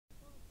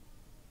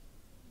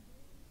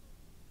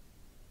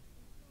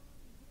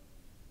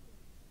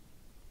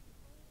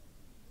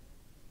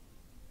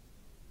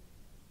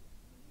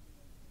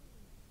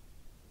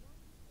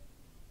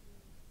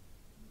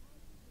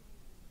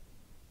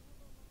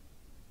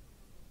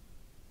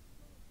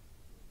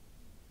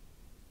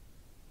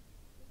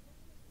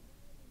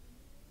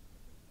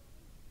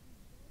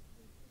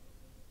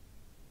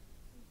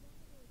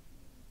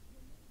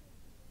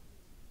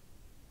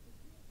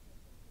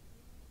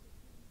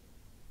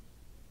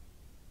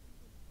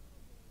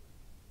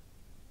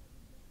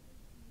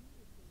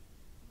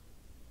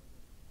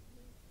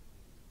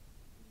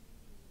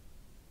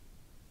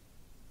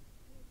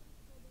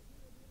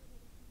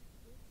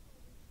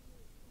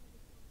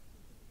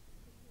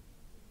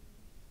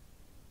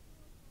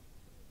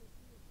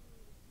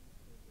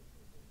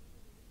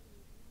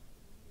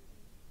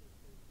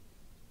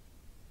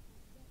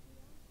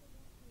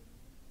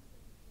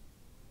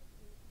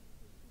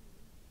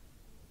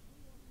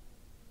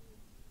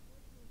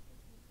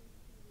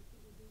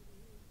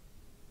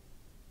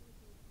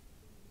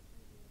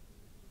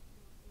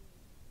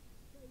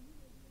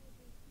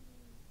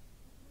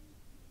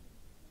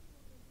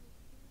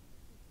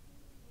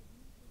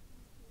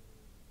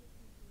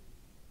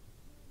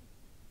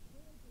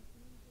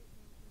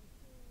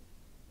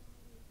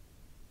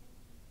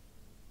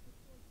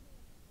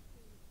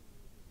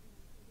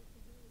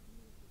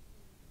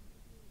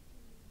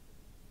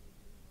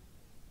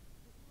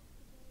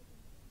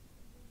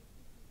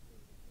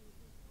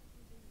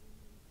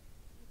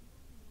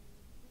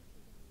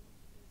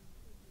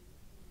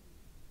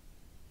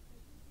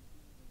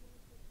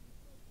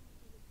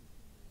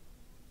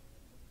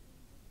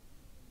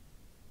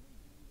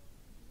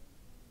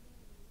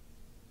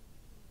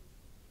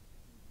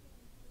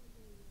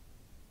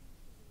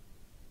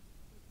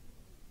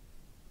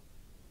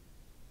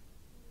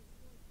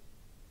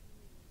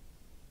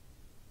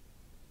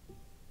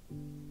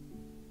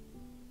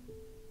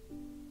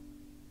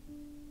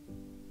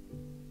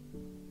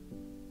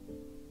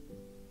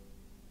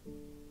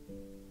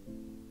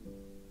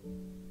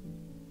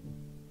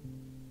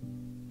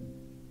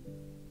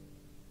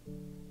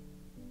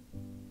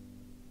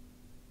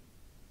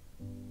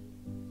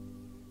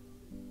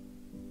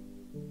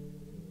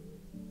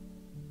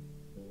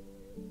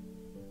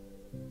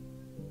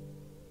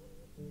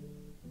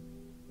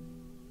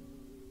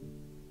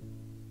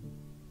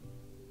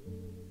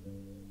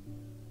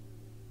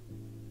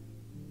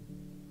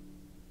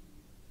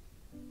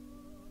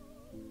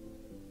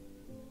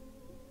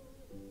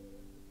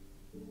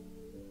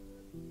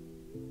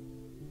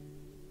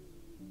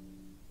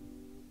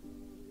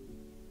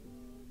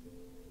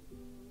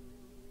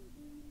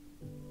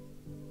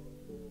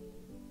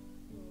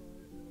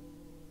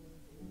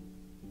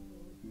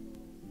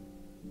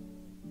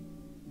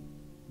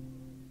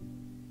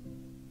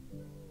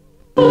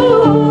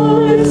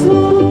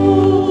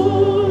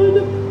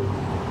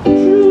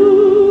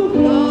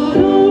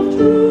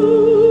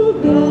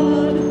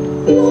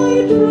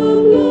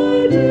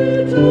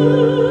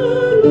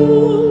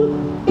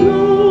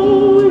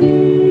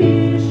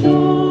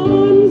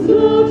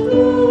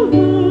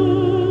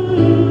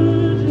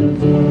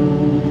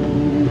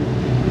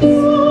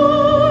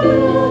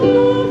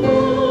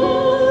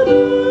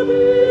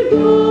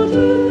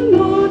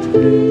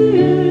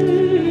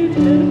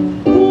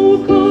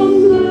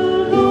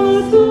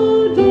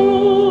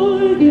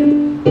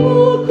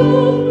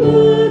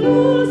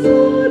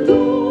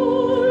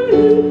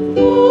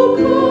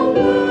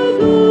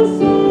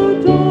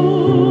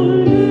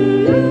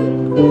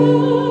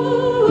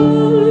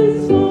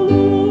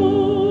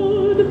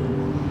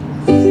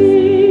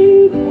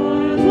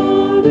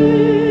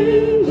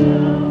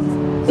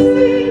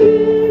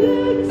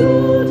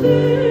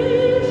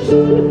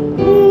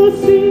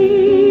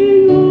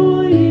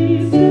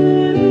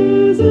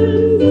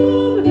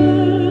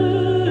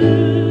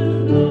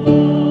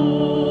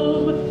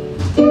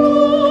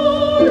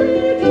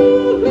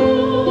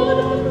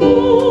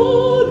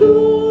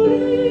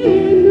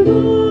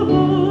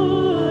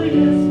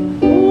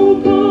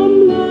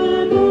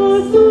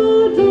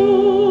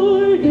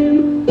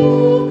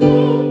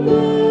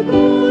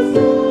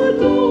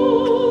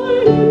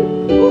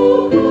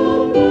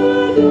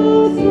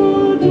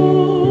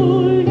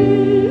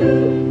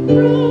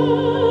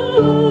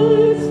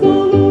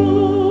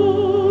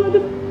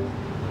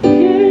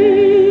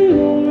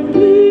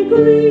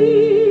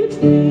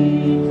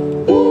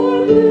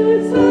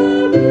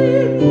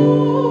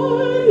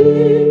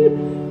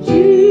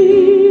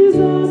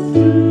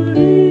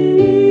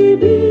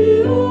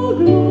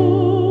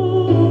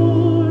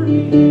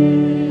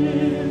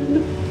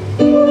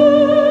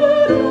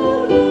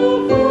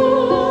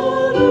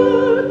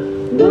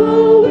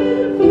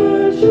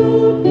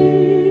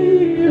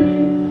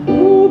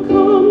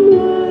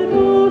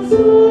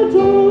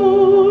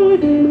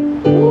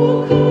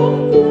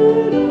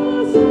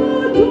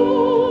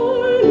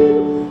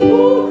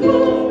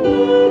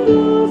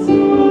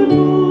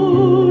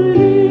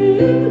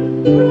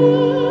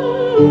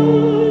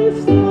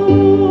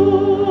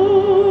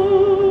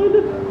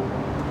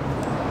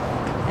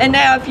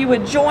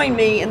would join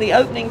me in the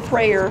opening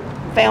prayer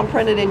found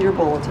printed in your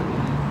bulletin.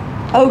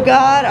 O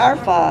God, our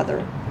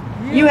Father,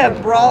 you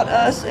have brought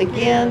us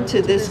again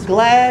to this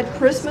glad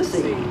Christmas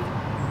Eve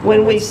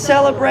when we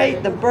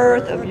celebrate the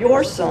birth of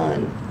your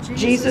Son,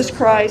 Jesus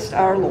Christ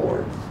our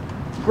Lord.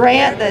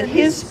 Grant that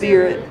his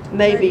Spirit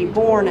may be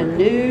born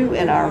anew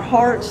in our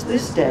hearts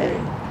this day,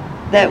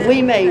 that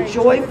we may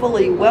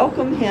joyfully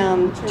welcome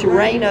him to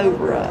reign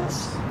over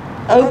us.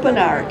 Open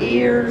our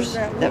ears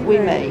that we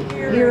may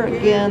hear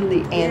again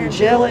the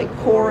angelic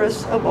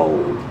chorus of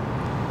old.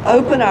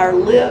 Open our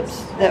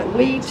lips that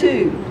we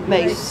too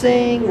may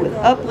sing with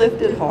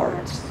uplifted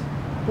hearts.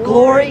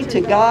 Glory to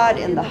God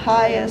in the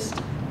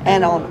highest,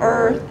 and on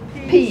earth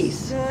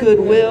peace,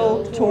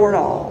 goodwill toward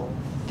all.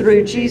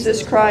 Through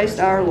Jesus Christ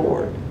our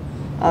Lord.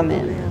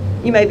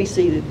 Amen. You may be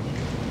seated.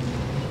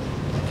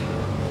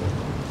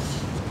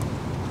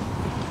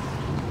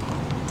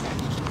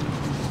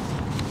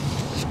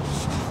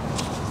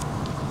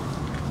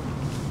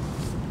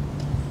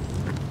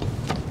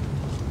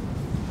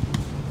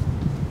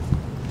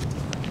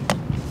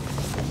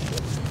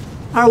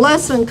 Our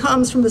lesson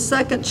comes from the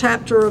second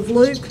chapter of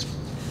Luke,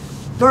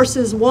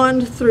 verses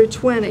 1 through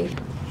 20.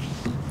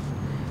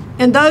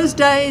 In those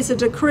days, a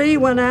decree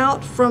went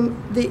out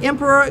from the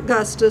Emperor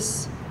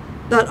Augustus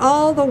that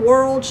all the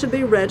world should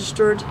be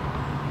registered.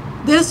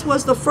 This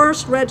was the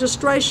first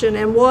registration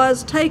and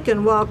was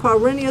taken while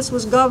Quirinius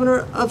was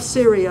governor of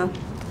Syria.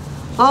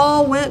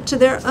 All went to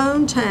their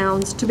own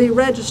towns to be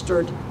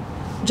registered.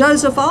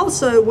 Joseph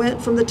also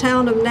went from the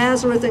town of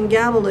Nazareth in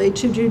Galilee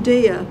to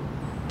Judea,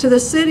 to the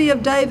city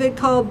of David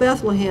called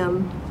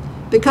Bethlehem,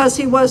 because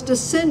he was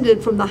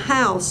descended from the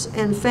house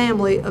and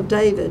family of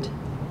David.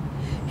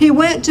 He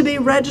went to be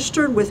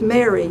registered with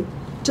Mary,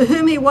 to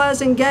whom he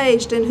was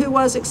engaged and who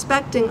was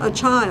expecting a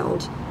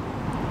child.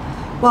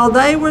 While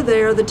they were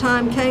there, the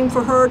time came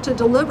for her to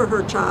deliver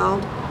her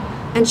child,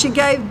 and she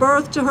gave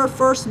birth to her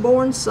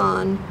firstborn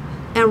son,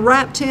 and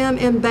wrapped him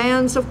in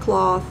bands of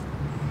cloth,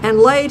 and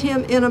laid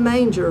him in a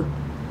manger,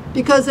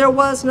 because there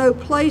was no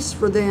place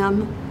for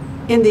them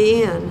in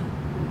the inn.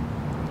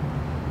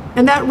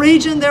 In that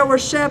region there were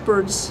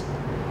shepherds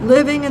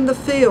living in the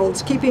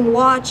fields, keeping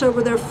watch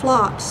over their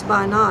flocks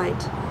by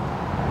night.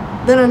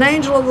 Then an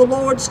angel of the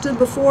Lord stood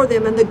before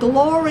them, and the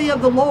glory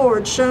of the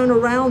Lord shone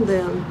around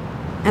them,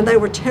 and they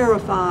were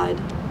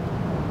terrified.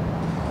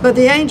 But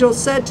the angel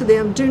said to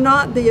them, "Do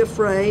not be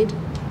afraid,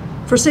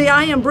 for see,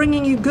 I am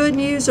bringing you good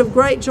news of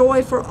great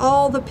joy for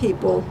all the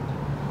people.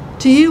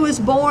 To you is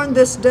born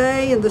this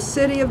day in the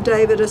city of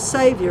David a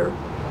Savior,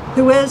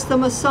 who is the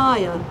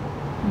Messiah,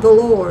 the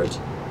Lord.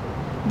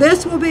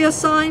 This will be a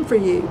sign for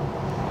you.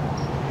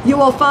 You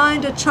will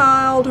find a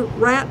child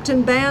wrapped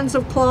in bands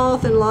of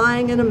cloth and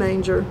lying in a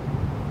manger."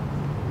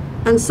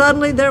 And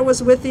suddenly there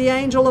was with the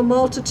angel a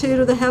multitude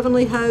of the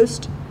heavenly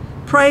host,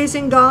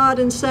 praising God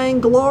and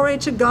saying, "Glory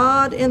to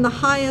God in the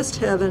highest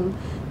heaven,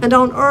 and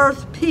on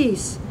earth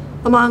peace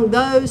among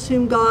those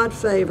whom God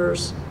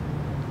favors."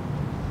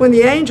 When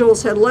the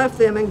angels had left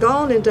them and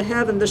gone into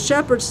heaven, the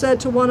shepherds said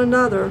to one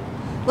another,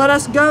 "Let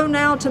us go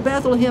now to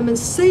Bethlehem and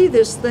see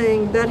this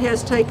thing that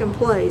has taken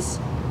place,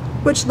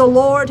 which the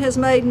Lord has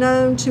made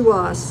known to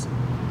us."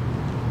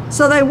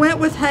 So they went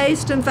with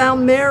haste and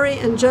found Mary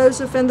and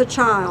Joseph and the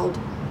child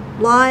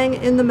lying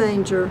in the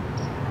manger.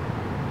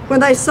 When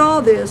they saw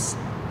this,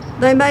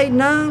 they made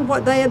known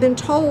what they had been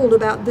told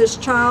about this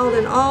child,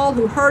 and all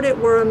who heard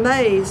it were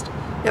amazed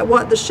at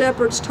what the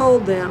shepherds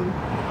told them.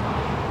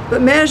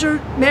 But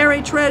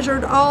Mary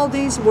treasured all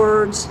these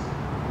words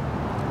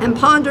and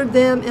pondered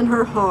them in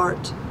her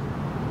heart.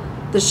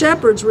 The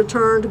shepherds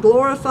returned,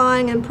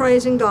 glorifying and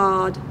praising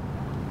God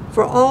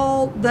for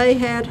all they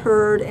had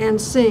heard and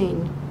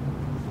seen,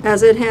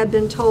 as it had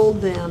been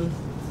told them.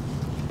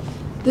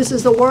 This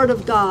is the word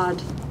of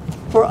God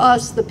for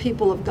us, the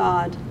people of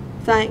God.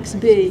 Thanks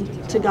be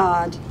to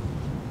God.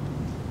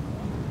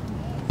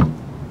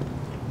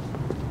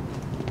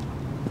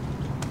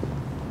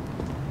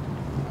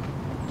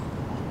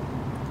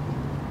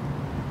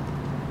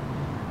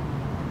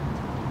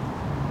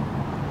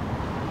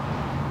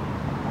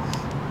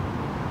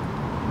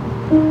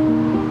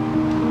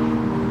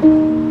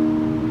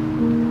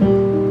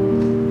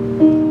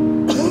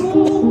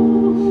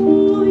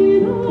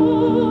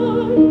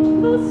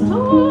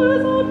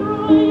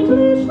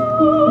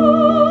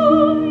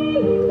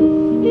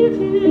 It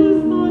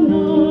is the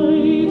night.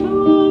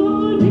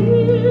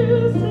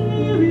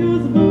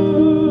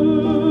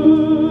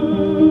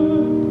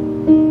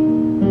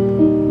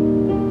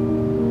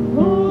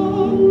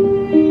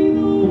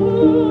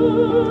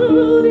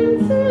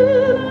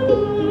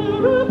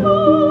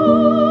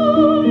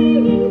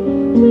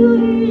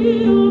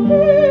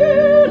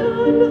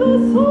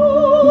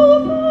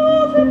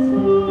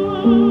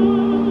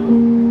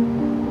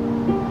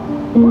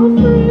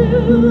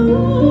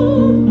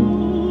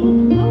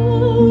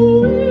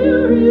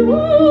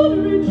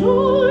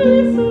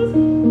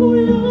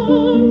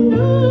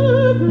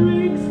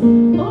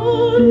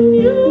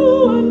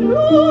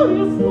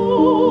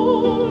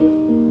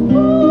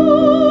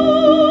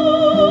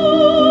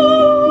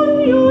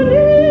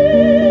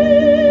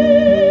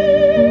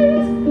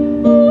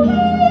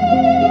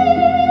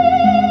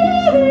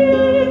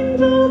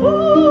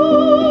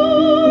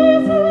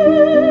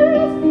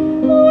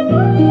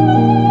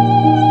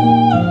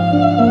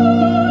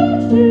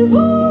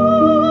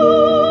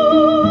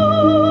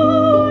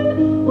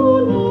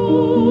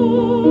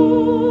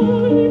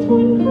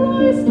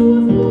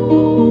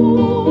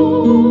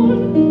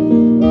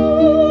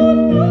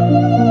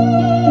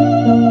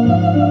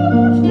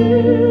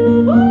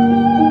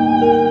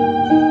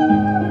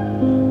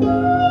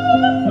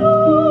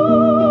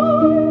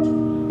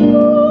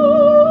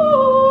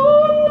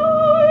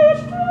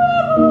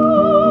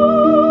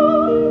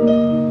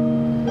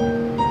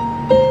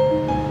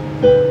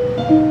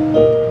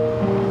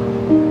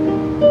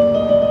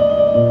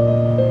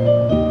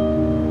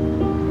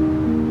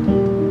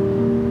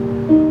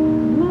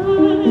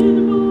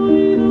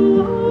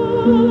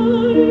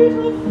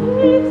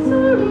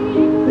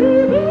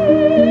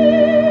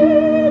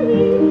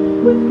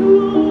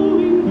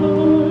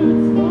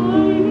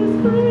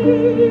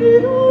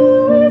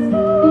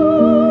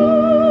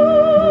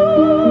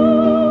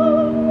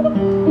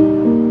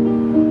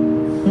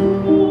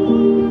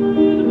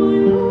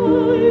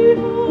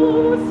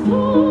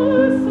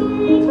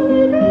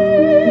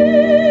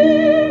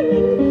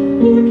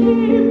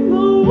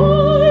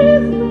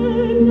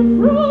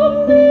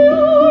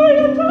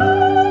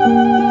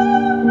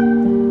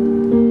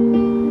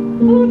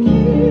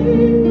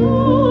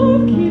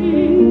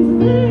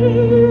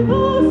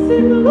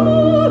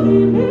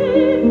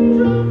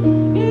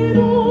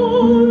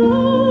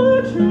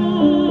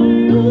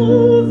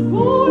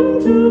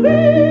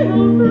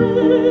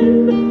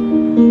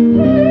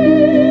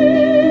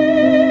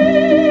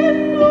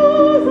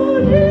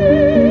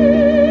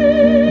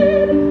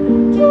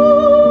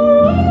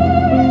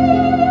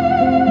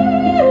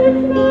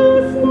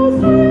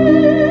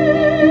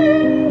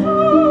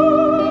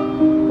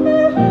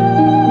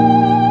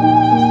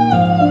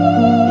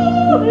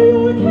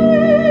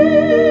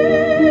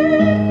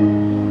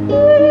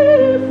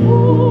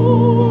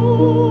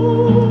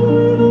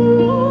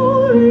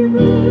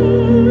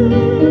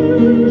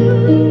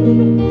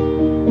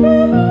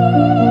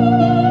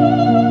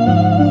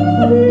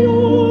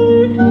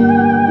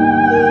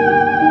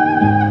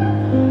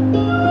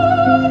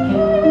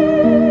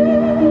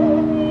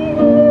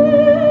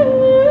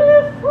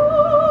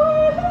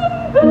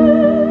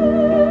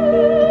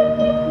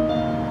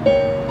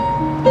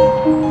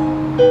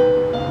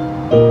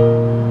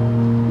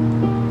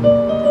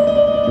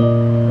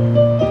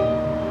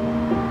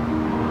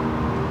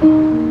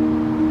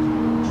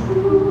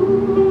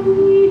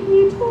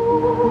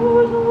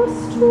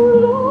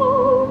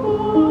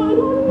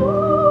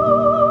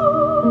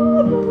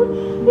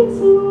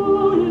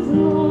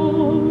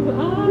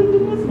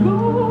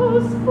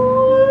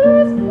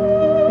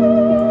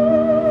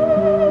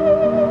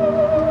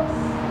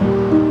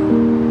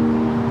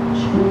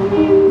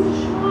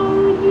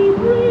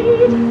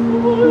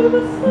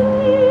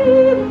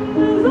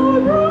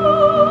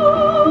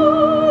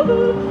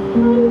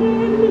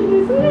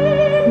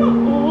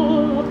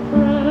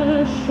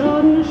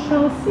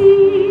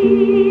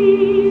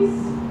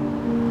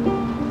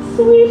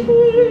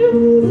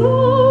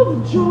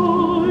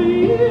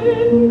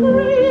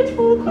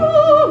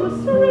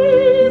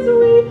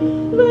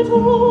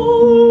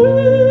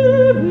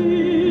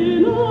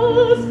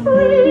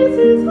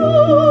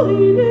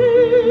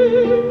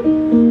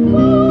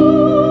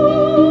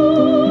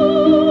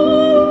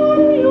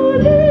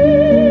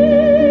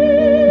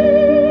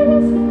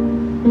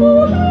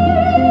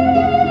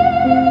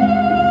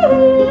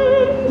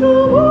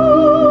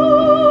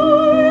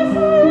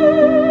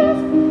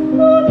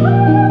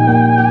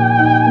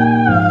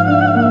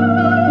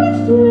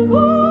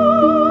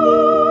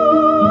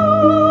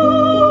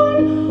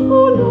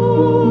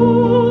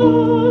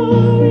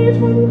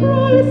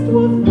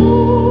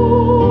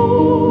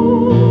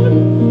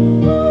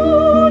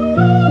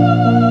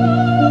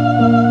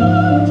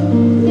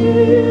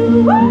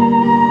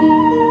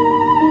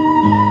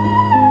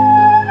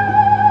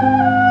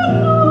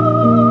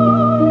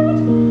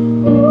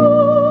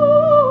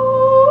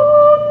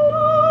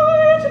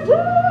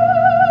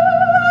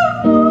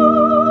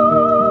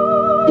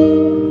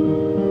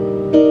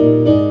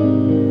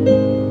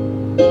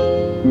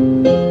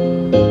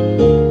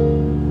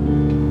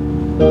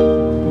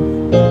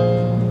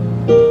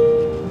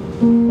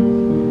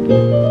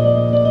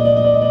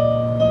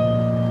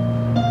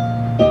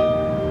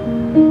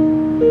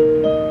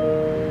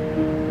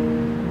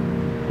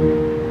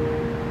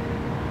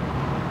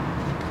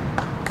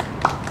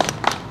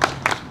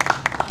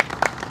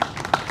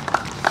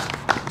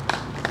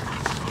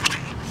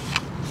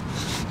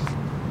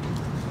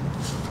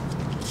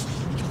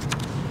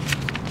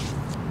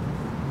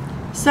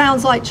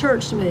 Sounds like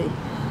church to me.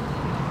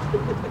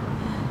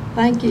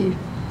 Thank you.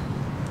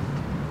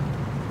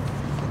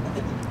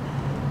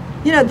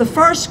 You know, the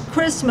first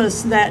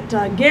Christmas that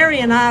Gary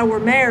and I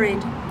were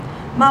married,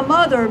 my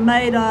mother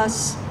made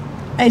us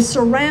a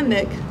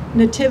ceramic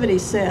nativity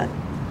set.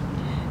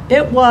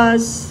 It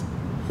was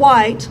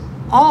white,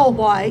 all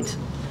white,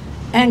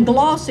 and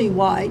glossy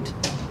white,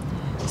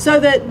 so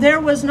that there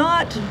was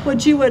not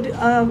what you would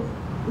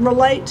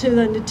relate to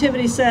the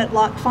nativity set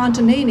like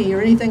Fontanini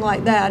or anything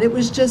like that. It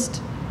was just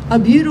a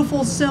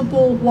beautiful,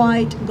 simple,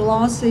 white,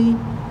 glossy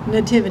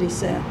nativity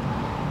set.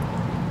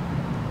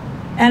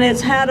 And it's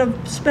had a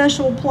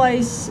special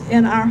place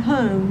in our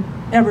home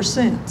ever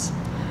since.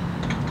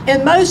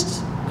 In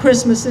most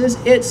Christmases,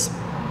 it's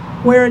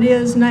where it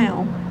is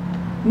now,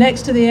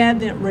 next to the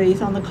Advent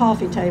wreath on the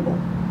coffee table.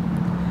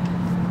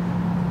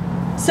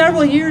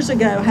 Several years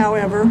ago,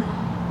 however,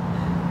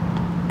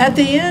 at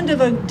the end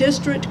of a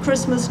district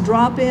Christmas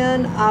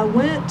drop-in, I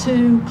went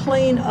to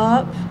clean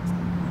up,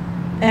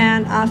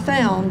 and I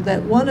found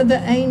that one of the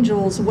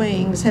angel's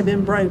wings had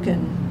been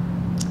broken.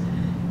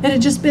 It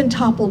had just been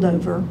toppled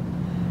over,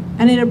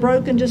 and it had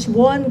broken just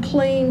one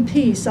clean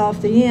piece off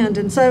the end.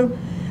 And so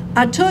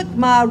I took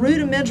my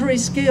rudimentary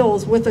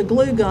skills with a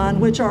glue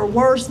gun, which are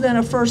worse than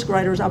a first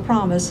grader's, I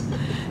promise,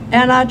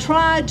 and I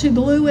tried to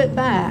glue it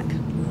back.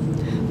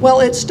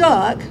 Well, it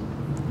stuck,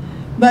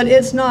 but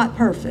it's not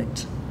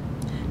perfect.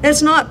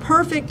 It's not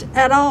perfect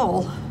at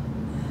all.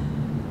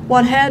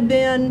 What had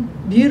been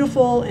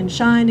beautiful and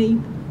shiny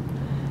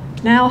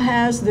now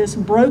has this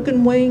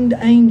broken-winged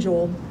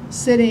angel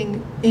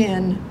sitting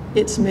in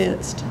its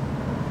midst.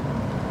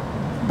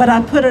 But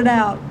I put it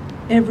out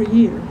every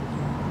year.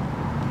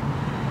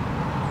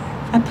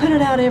 I put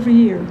it out every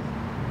year.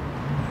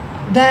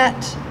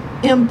 That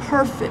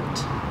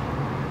imperfect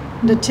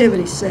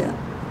nativity set.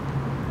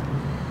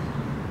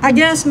 I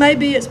guess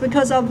maybe it's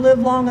because I've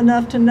lived long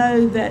enough to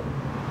know that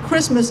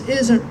Christmas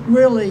isn't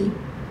really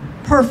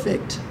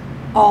perfect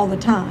all the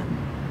time.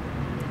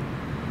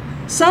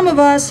 Some of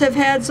us have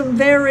had some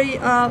very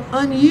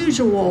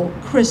unusual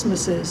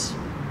Christmases.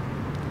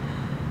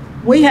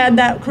 We had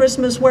that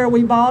Christmas where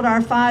we bought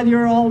our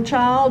 5-year-old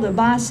child a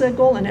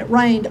bicycle, and it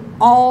rained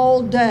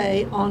all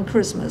day on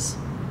Christmas.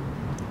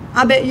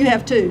 I bet you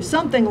have too,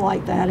 something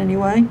like that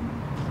anyway.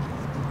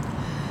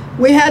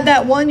 We had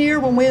that one year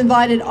when we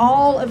invited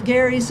all of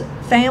Gary's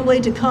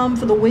family to come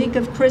for the week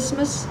of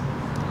Christmas,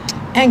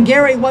 and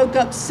Gary woke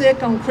up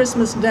sick on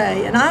Christmas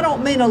Day. And I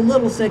don't mean a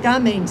little sick, I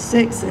mean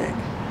sick.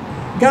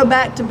 Go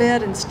back to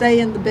bed and stay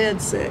in the bed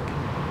sick.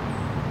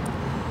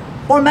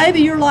 Or maybe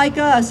you're like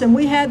us, and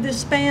we had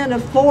this span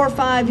of 4 or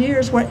 5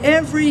 years where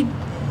every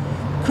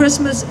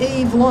Christmas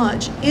Eve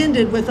lunch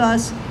ended with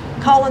us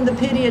calling the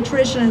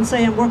pediatrician and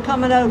saying, "We're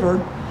coming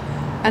over."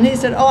 And he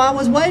said, "Oh, I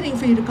was waiting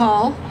for you to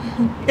call."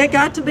 It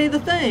got to be the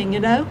thing, you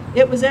know?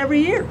 It was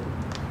every year.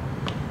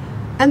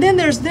 And then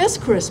there's this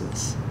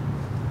Christmas.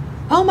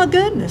 Oh my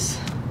goodness.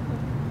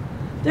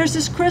 There's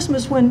this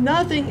Christmas when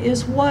nothing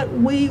is what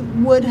we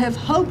would have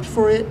hoped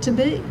for it to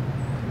be.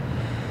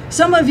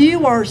 Some of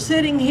you are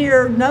sitting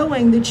here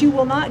knowing that you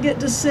will not get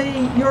to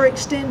see your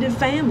extended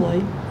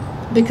family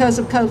because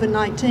of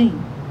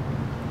COVID-19.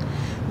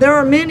 There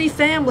are many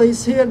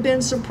families who have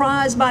been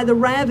surprised by the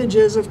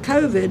ravages of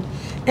COVID,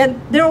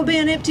 and there will be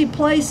an empty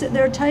place at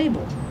their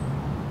table.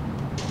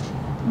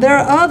 There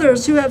are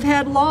others who have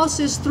had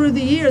losses through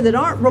the year that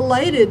aren't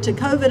related to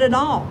COVID at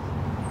all.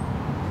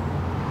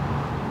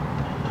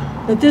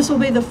 But this will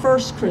be the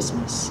first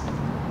Christmas,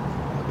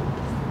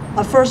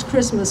 a first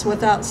Christmas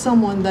without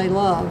someone they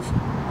love.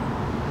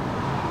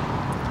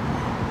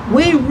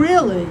 We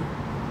really,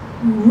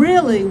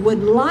 really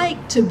would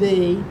like to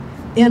be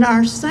in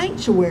our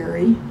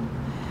sanctuary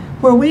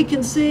where we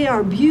can see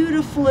our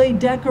beautifully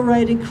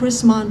decorated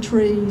Christmas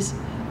trees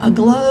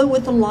aglow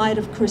with the light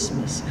of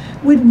Christmas.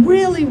 We'd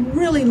really,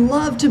 really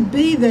love to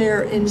be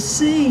there and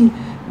see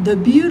the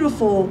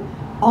beautiful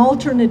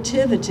altar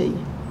nativity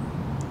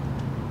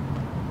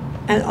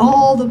and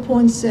all the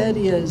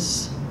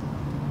poinsettias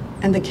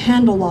and the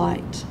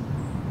candlelight.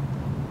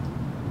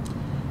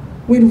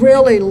 We'd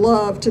really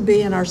love to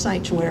be in our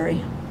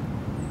sanctuary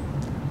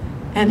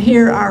and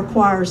hear our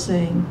choir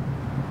sing,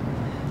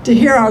 to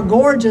hear our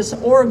gorgeous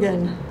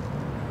organ,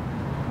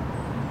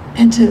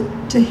 and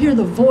to hear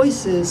the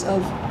voices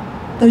of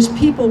those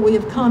people we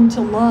have come to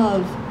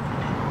love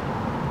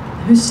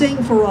who sing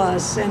for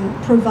us and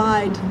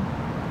provide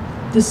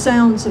the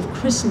sounds of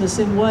Christmas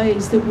in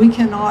ways that we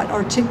cannot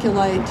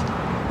articulate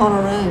on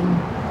our own.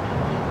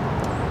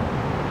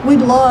 We'd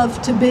love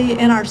to be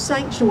in our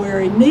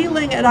sanctuary,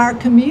 kneeling at our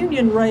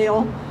communion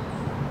rail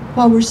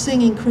while we're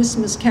singing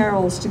Christmas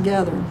carols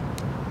together.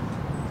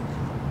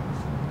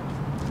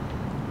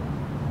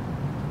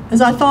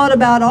 As I thought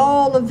about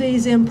all of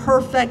these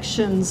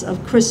imperfections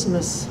of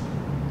Christmas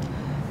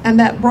and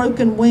that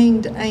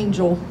broken-winged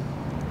angel,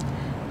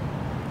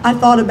 I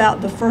thought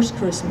about the first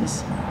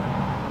Christmas.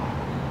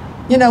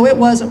 You know, it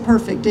wasn't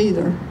perfect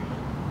either.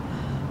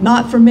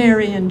 Not for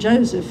Mary and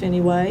Joseph,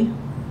 anyway.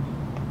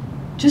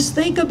 Just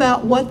think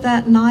about what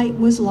that night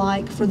was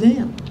like for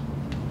them.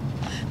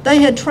 They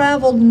had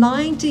traveled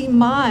 90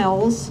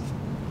 miles,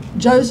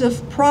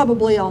 Joseph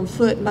probably on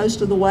foot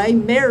most of the way,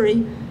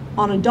 Mary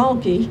on a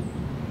donkey,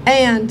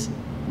 and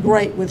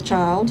great with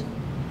child.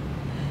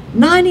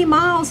 90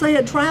 miles they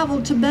had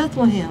traveled to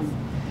Bethlehem.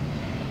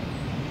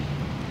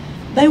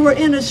 They were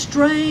in a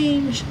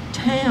strange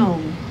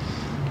town.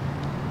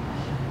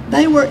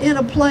 They were in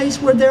a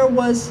place where there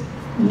was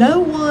no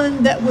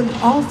one that would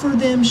offer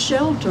them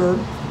shelter.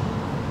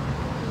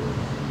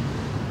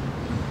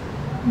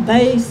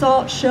 They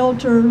sought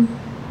shelter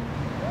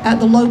at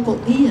the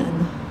local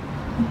inn,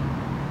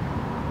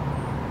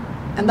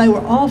 and they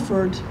were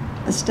offered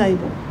a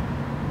stable.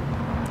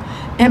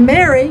 And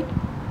Mary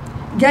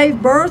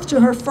gave birth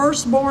to her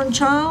firstborn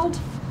child,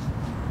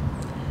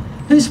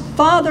 whose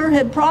father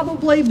had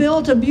probably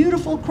built a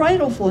beautiful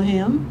cradle for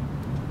him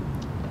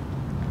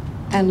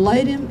and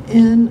laid him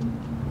in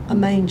a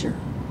manger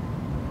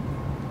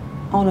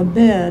on a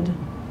bed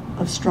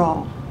of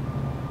straw.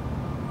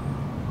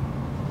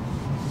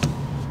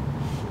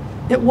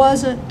 It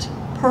wasn't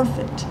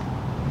perfect,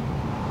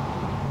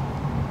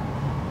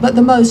 but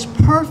the most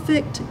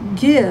perfect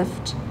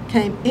gift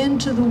came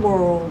into the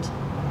world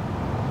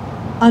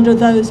under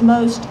those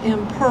most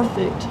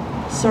imperfect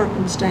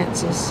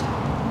circumstances.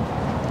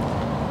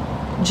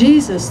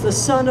 Jesus, the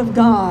Son of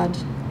God,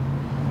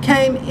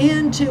 came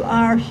into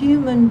our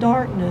human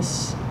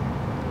darkness,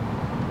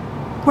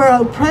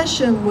 where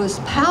oppression was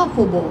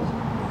palpable,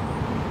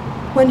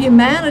 when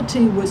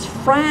humanity was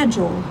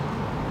fragile,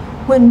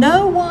 when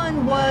no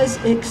one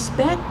was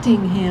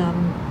expecting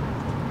him.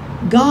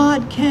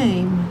 God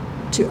came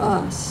to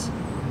us.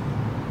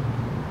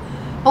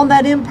 On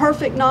that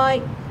imperfect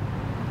night,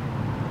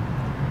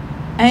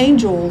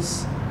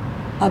 angels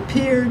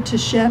appeared to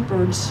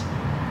shepherds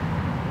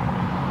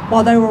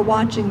while they were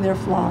watching their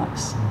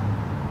flocks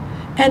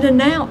and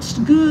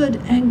announced good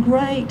and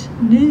great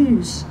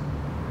news.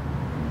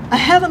 A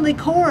heavenly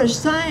chorus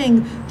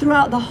sang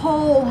throughout the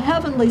whole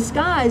heavenly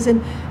skies,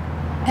 and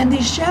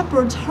these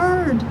shepherds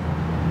heard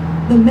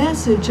the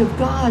message of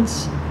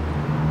God's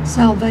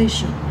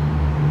salvation.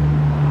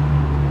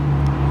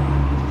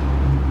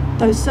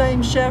 Those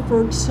same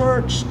shepherds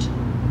searched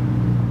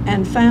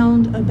and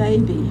found a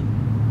baby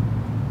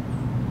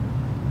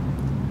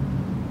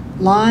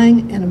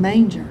lying in a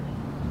manger,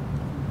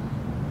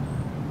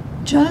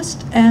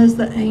 just as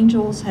the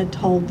angels had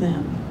told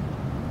them.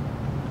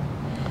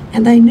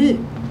 And they knew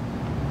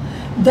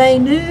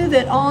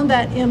that on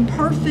that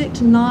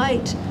imperfect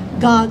night,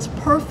 God's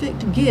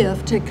perfect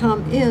gift had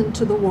come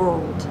into the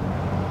world.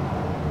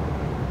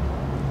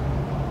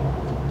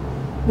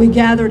 We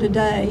gather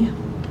today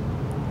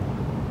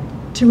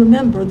to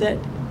remember that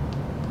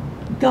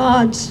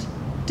God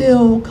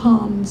still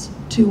comes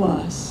to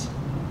us.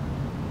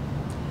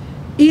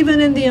 Even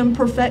in the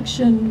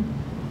imperfection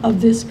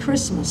of this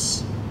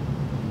Christmas,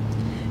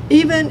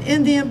 even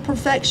in the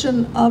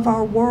imperfection of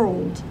our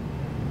world,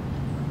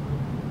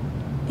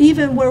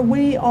 even where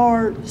we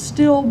are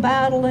still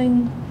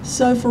battling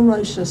so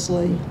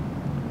ferociously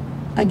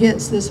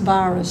against this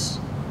virus,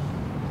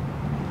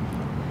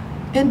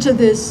 into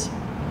this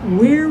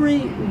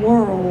weary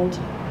world,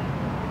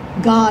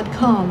 God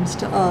comes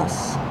to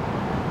us.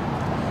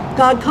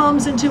 God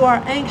comes into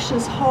our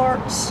anxious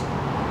hearts,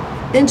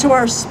 into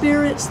our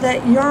spirits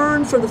that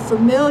yearn for the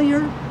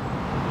familiar,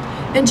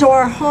 into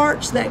our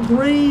hearts that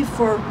grieve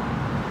for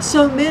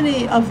so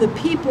many of the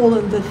people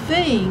and the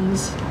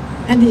things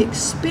and the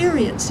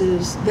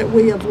experiences that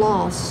we have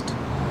lost.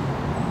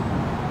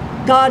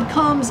 God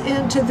comes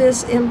into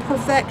this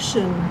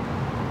imperfection,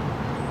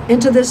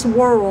 into this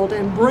world,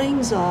 and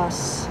brings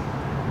us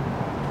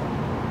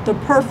the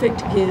perfect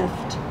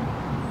gift.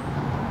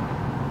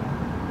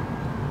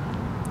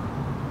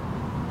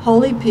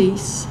 Holy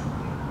peace,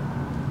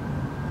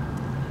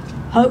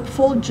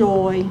 hopeful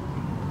joy,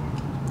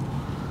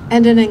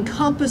 and an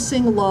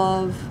encompassing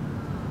love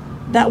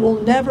that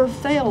will never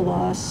fail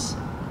us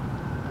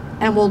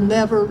and will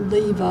never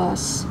leave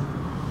us.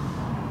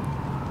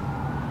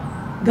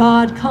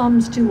 God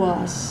comes to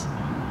us,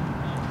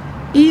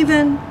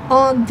 even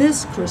on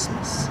this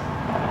Christmas,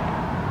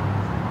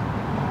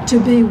 to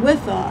be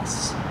with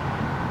us,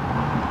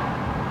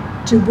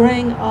 to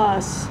bring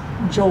us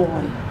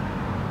joy.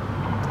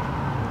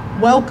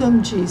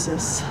 Welcome,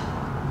 Jesus.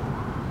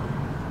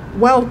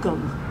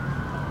 Welcome.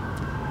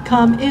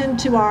 Come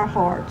into our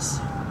hearts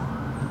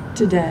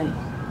today.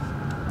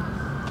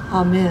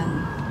 Amen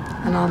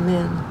and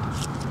amen.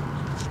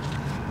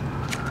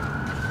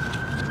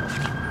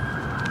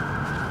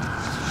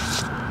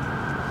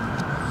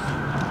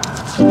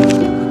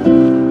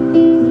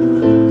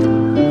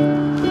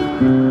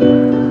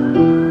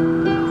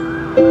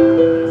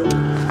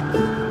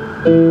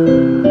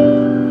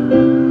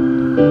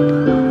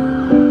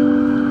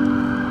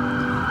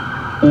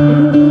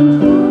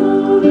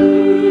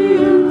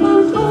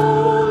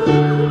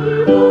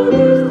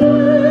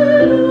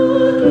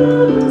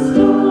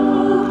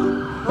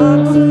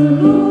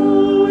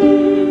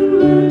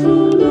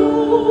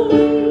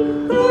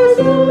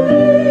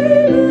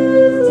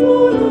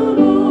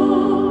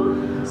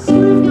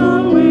 Swift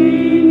are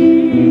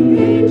winging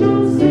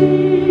angels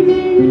sing.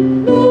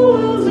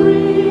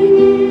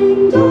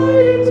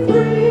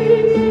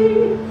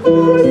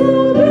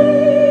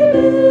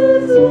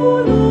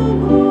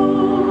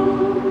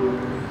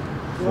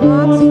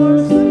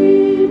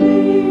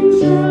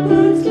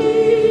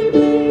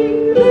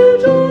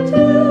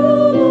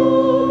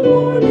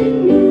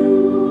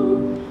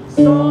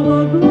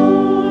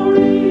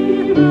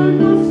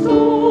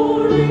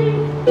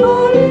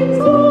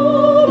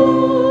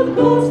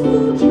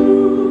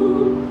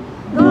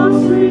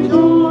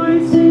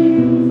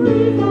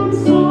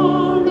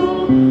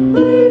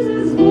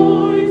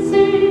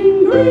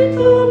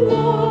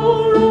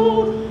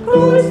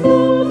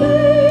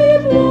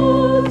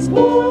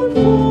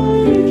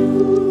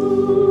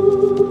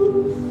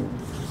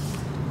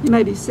 You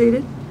may be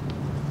seated.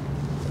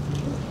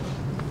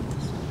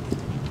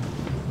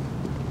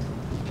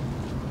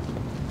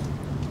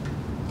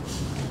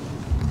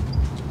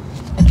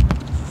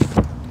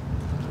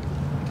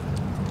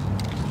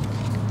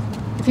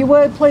 If you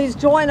would, please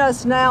join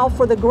us now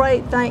for the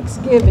great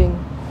Thanksgiving.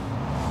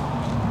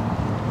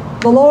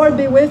 The Lord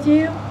be with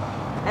you.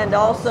 And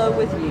also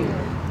with you.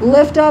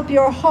 Lift up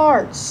your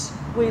hearts.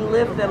 We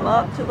lift them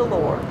up to the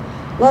Lord.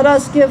 Let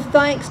us give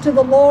thanks to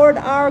the Lord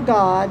our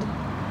God.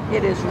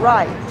 It is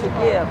right to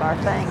give our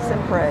thanks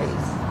and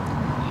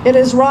praise. It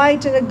is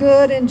right and a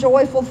good and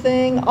joyful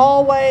thing,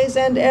 always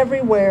and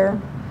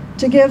everywhere,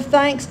 to give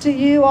thanks to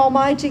you,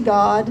 Almighty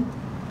God,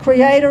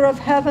 creator of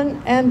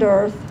heaven and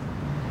earth.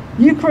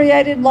 You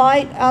created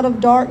light out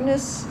of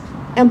darkness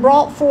and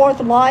brought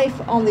forth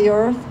life on the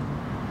earth.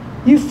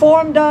 You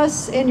formed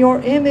us in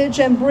your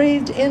image and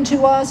breathed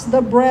into us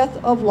the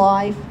breath of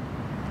life.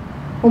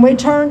 When we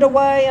turned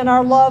away and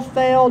our love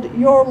failed,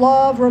 your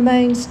love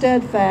remained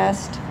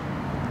steadfast.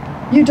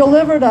 You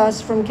delivered us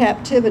from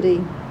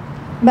captivity,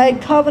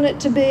 made covenant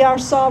to be our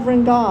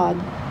sovereign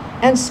God,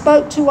 and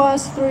spoke to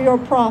us through your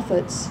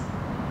prophets.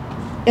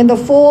 In the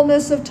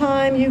fullness of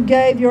time, you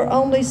gave your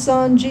only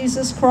Son,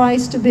 Jesus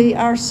Christ, to be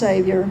our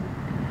Savior.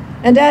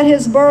 And at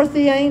his birth,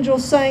 the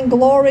angels sang,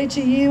 "Glory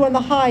to you in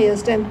the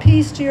highest, and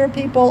peace to your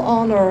people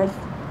on earth."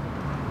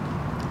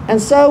 And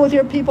so with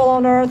your people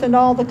on earth and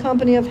all the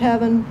company of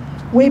heaven,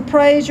 we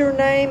praise your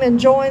name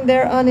and join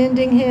their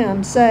unending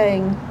hymn,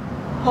 saying,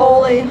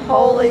 "Holy,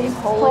 holy,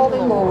 holy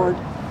Lord,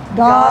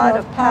 God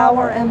of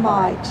power and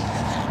might.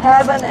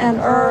 Heaven and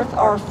earth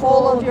are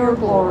full of your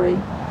glory.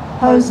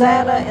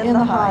 Hosanna in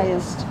the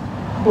highest.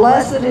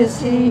 Blessed is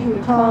he who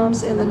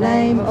comes in the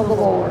name of the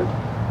Lord.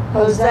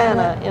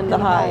 Hosanna in the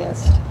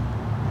highest.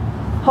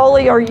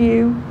 Holy are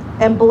you,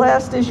 and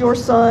blessed is your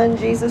Son,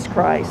 Jesus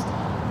Christ.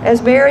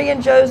 As Mary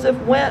and Joseph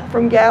went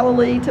from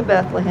Galilee to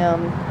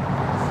Bethlehem,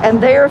 and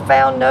there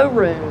found no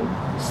room,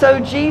 so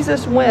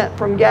Jesus went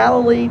from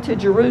Galilee to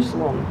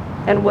Jerusalem,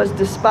 and was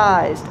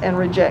despised and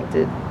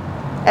rejected.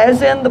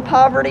 As in the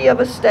poverty of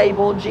a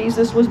stable,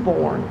 Jesus was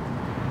born.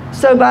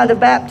 So by the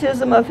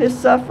baptism of his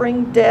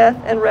suffering, death,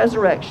 and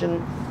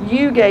resurrection,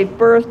 you gave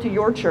birth to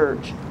your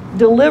church,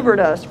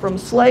 delivered us from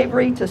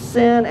slavery to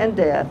sin and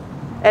death,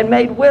 and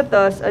made with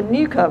us a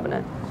new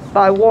covenant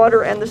by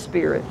water and the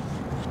Spirit.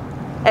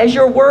 As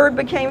your word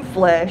became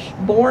flesh,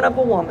 born of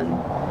a woman,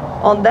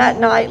 on that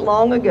night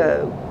long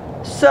ago,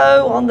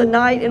 so on the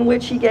night in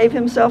which he gave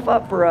himself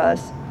up for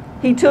us,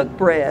 he took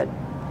bread,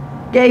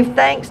 gave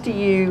thanks to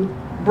you,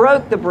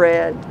 broke the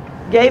bread,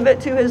 gave it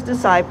to his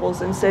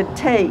disciples, and said,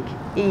 "Take,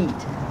 eat.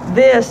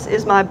 This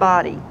is my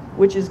body,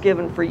 which is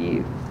given for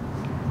you.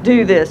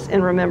 Do this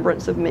in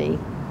remembrance of me."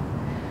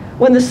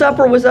 When the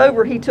supper was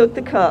over, he took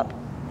the cup,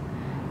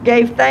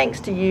 gave thanks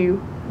to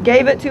you,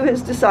 gave it to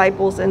his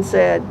disciples, and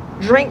said,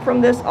 "Drink from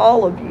this,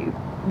 all of you.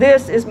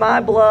 This is my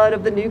blood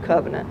of the new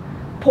covenant,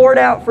 poured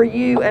out for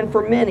you and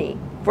for many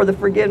for the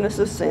forgiveness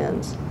of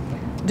sins.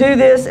 Do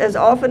this as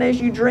often as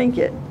you drink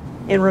it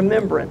in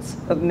remembrance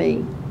of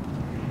me."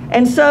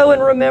 And so in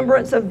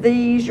remembrance of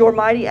these, your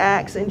mighty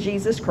acts in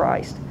Jesus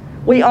Christ,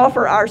 we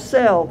offer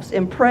ourselves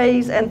in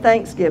praise and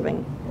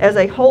thanksgiving as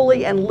a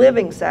holy and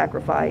living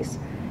sacrifice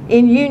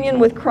in union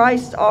with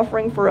Christ's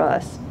offering for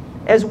us,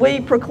 as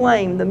we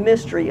proclaim the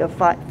mystery of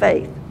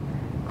faith.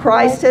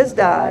 Christ has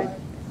died.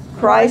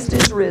 Christ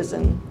is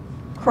risen.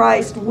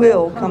 Christ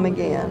will come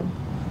again.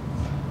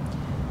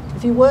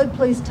 If you would,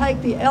 please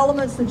take the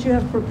elements that you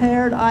have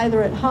prepared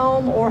either at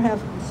home or have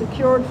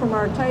secured from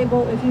our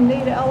table. If you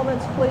need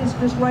elements, please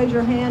just raise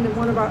your hand and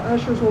one of our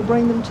ushers will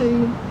bring them to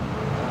you.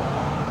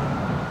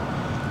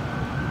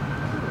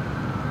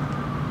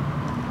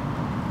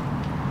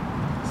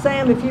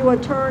 Sam, if you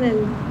would turn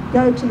and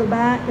go to the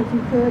back, if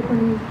you could,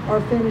 when you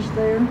are finished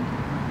there.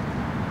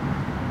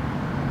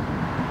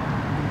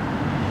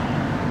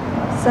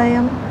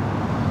 Sam,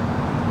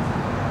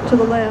 to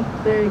the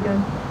left. There you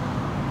go.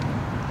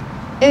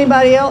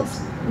 Anybody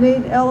else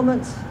need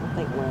elements? I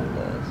think Lynn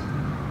does.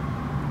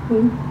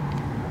 Who?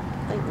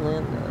 I think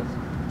Lynn does.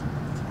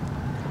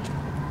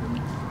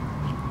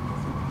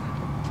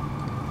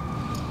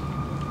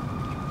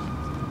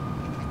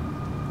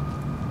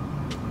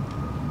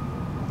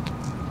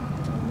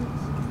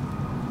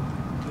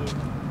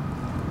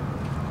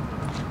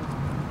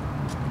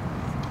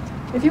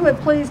 If you would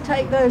please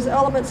take those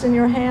elements in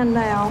your hand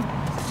now.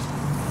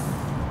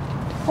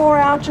 Pour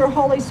out your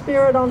Holy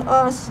Spirit on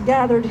us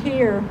gathered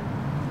here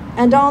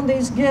and on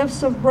these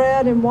gifts of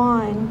bread and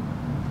wine.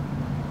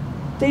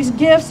 These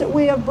gifts that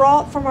we have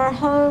brought from our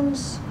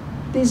homes,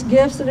 these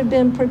gifts that have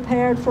been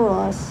prepared for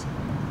us.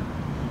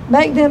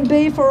 Make them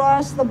be for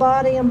us the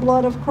body and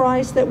blood of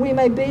Christ, that we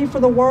may be for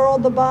the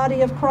world the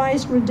body of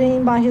Christ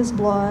redeemed by his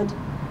blood.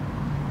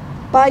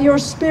 By your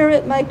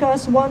Spirit, make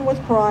us one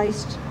with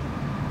Christ,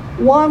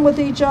 one with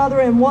each other,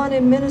 and one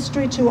in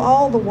ministry to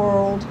all the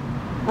world,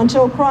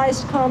 until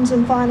Christ comes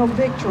in final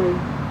victory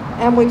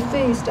and we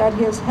feast at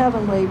his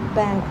heavenly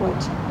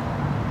banquet.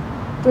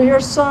 Through your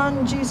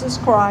Son, Jesus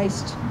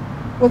Christ,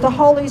 with the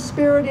Holy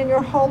Spirit in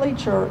your holy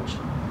church,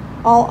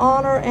 All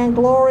honor and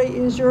glory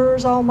is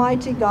yours,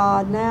 Almighty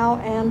God, now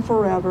and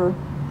forever.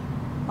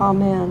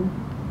 Amen.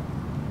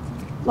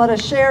 Let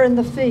us share in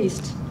the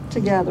feast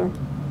together.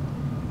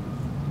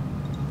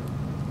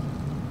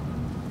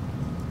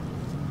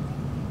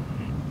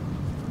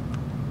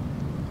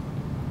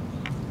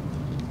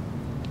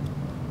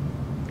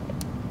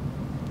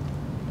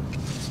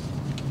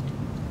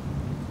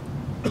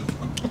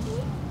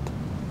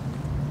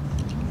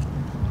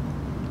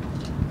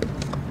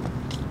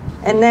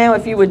 And now,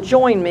 if you would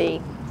join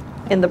me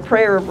in the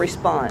prayer of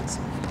response.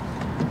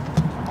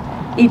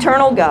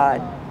 Eternal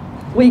God,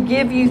 we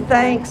give you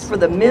thanks for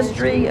the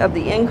mystery of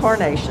the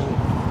Incarnation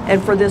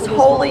and for this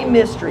holy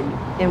mystery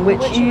in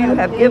which you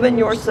have given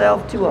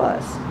yourself to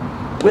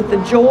us. With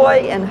the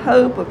joy and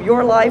hope of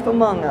your life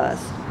among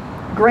us,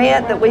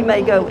 grant that we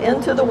may go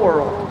into the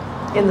world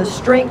in the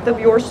strength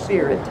of your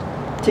Spirit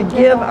to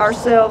give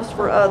ourselves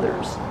for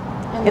others.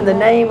 In the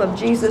name of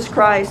Jesus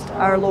Christ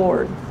our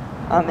Lord.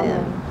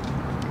 Amen.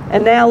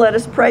 And now let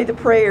us pray the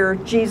prayer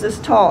Jesus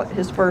taught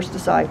his first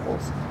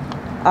disciples.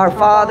 Our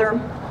Father,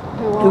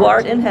 who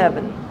art in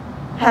heaven,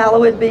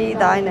 hallowed be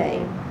thy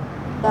name.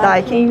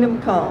 Thy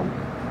kingdom come,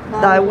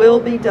 thy will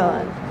be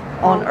done,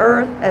 on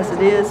earth as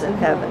it is in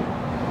heaven.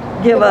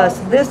 Give us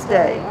this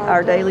day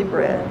our daily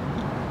bread,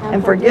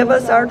 and forgive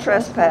us our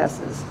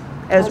trespasses,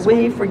 as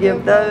we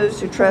forgive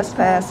those who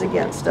trespass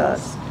against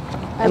us.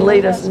 And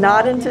lead us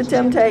not into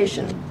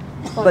temptation,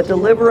 but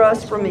deliver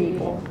us from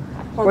evil.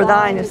 For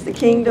thine is the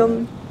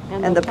kingdom,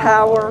 and the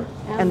power,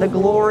 and the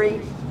glory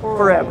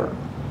forever.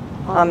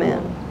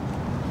 Amen.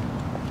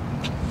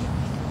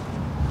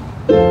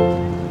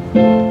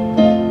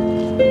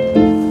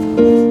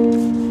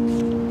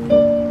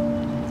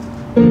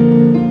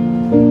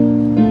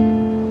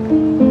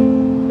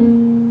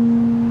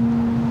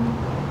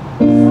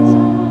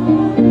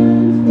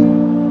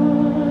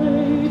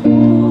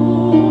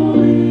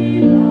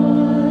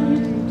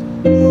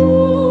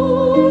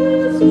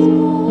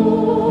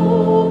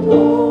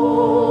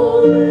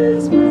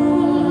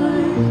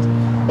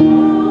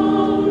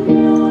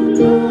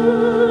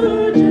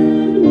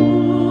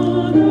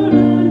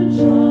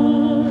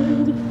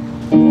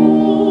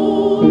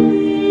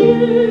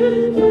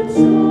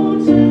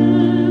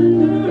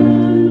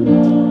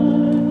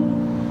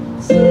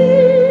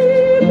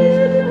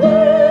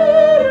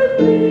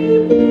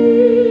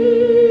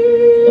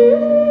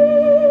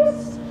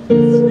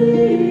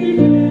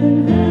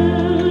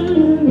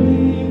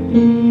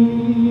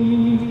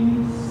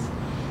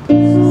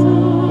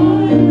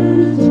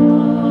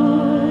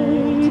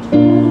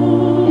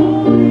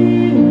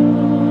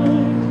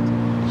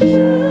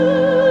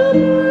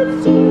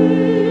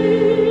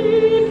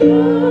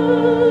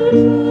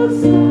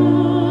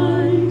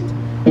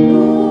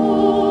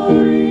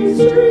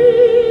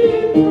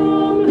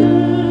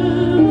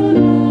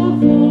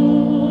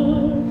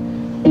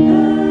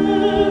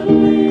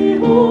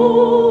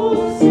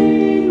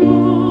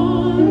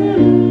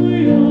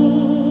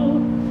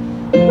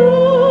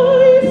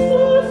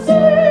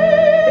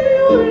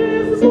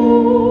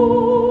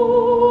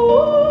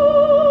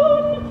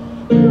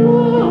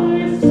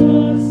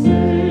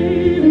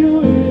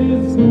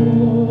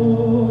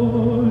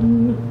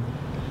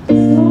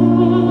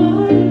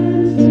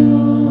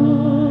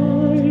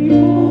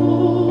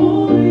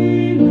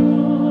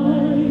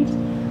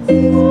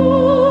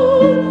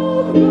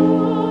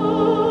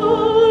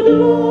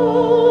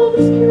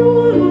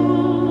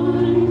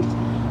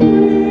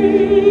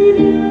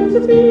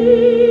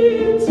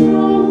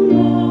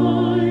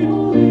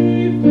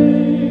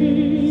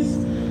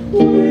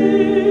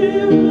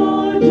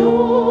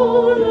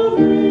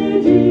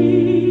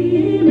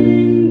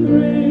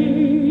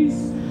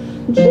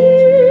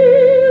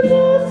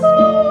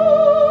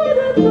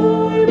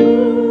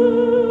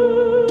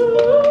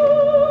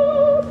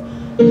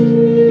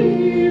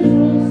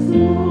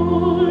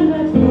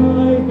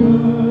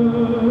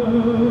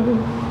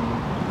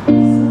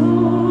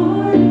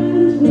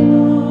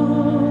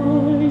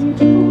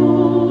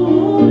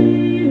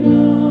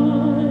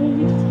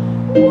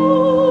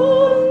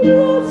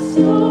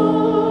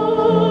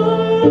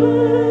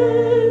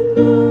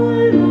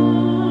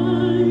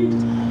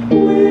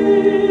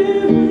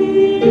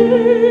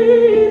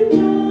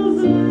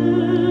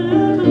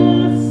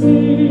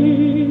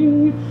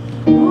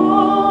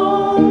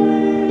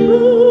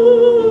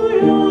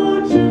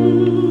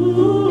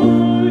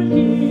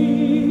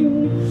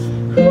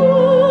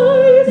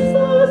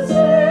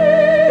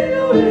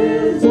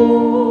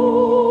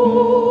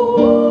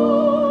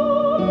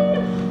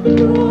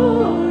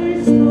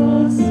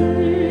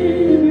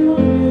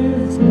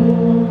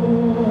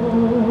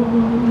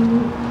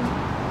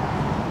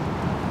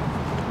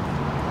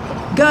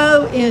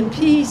 Go in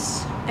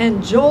peace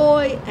and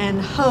joy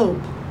and hope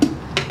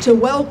to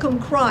welcome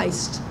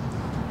Christ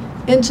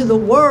into the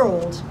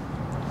world,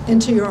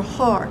 into your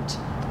heart,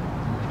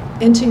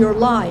 into your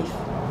life,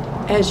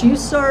 as you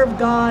serve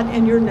God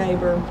and your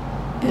neighbor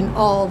in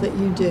all that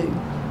you do.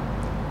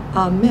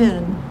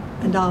 Amen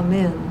and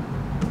amen.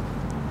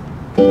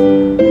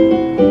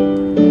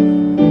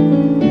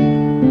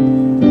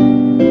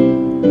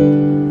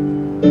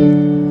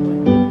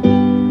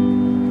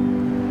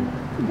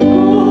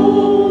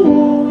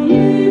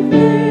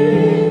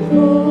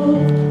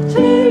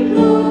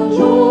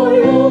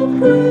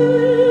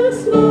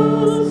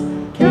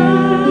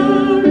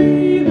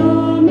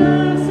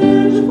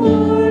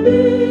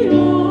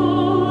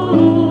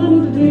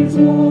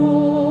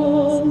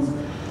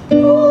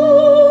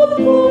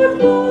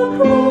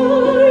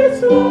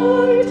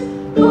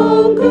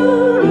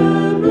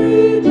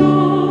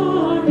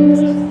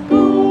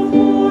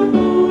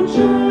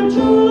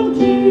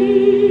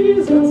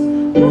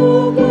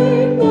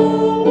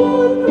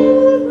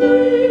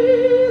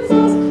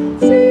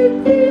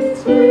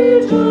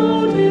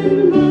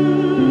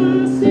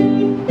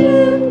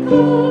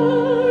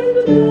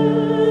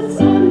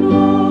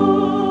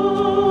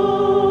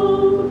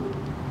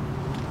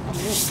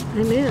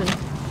 Amen.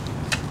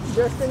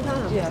 Just in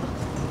time. Yeah.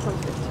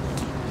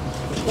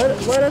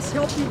 Let us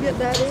help you get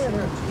that in.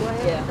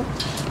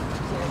 Yeah.